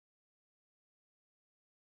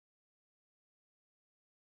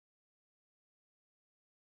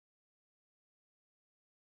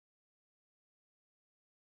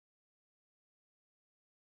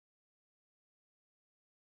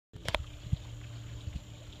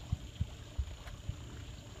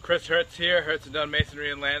Chris Hertz here, Hertz and Dunn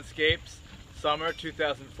Masonry and Landscapes, summer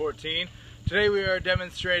 2014. Today we are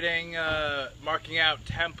demonstrating marking out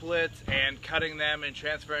templates and cutting them and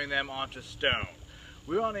transferring them onto stone.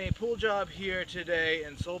 We're on a pool job here today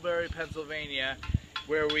in Solebury, Pennsylvania,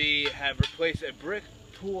 where we have replaced a brick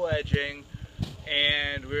pool edging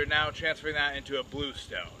and we're now transferring that into a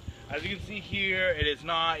bluestone. As you can see here, it is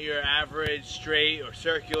not your average straight or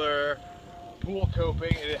circular pool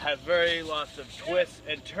coping. It has very lots of twists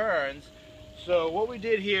and turns. So what we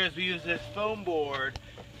did here is we used this foam board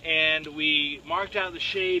and we marked out the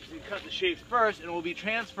shapes and cut the shapes first, and we'll be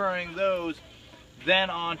transferring those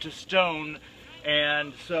then onto stone,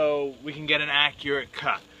 and so we can get an accurate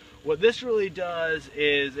cut. What this really does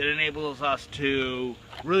is it enables us to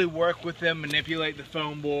really work with them, manipulate the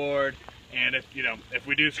foam board, and if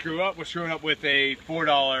we do screw up, we're screwing up with a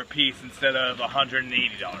 $4 piece instead of a $180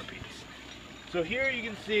 piece. So here you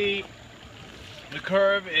can see the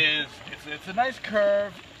curve is, it's a nice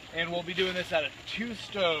curve, and we'll be doing this out of 2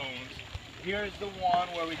 stones. Here's the one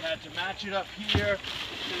where we had to match it up here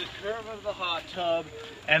to the curve of the hot tub,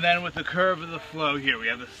 and then with the curve of the flow here. We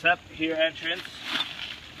have the SEP here entrance.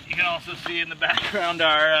 You can also see in the background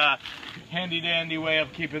our handy dandy way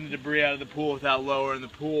of keeping the debris out of the pool without lowering the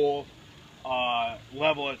pool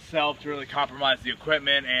level itself to really compromise the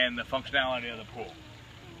equipment and the functionality of the pool.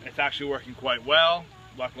 It's actually working quite well.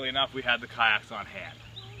 Luckily enough, we had the kayaks on hand.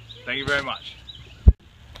 Thank you very much.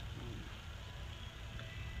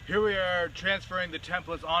 Here we are transferring the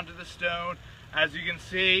templates onto the stone. As you can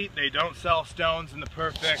see, they don't sell stones in the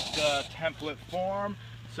perfect template form,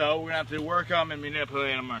 so we're going to have to work on them and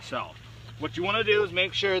manipulate them ourselves. What you want to do is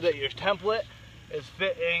make sure that your template is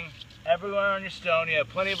fitting everywhere on your stone. You have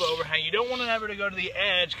plenty of overhang. You don't want it ever to go to the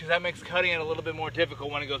edge, because that makes cutting it a little bit more difficult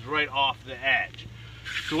when it goes right off the edge.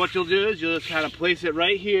 So what you'll do is you'll just kind of place it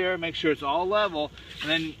right here, make sure it's all level, and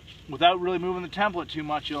then without really moving the template too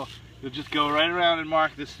much, you'll just go right around and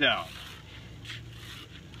mark the stone.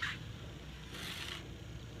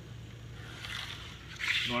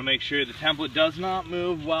 You want to make sure the template does not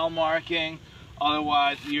move while marking,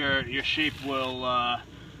 otherwise your shape will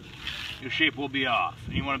be off.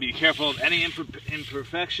 And you want to be careful of any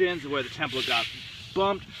imperfections where the template got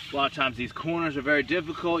bumped. A lot of times these corners are very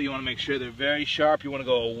difficult. You want to make sure they're very sharp. You want to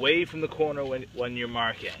go away from the corner when you're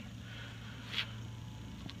marking.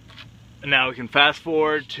 And now we can fast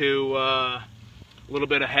forward to a little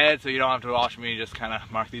bit ahead, so you don't have to watch me just kind of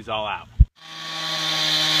mark these all out.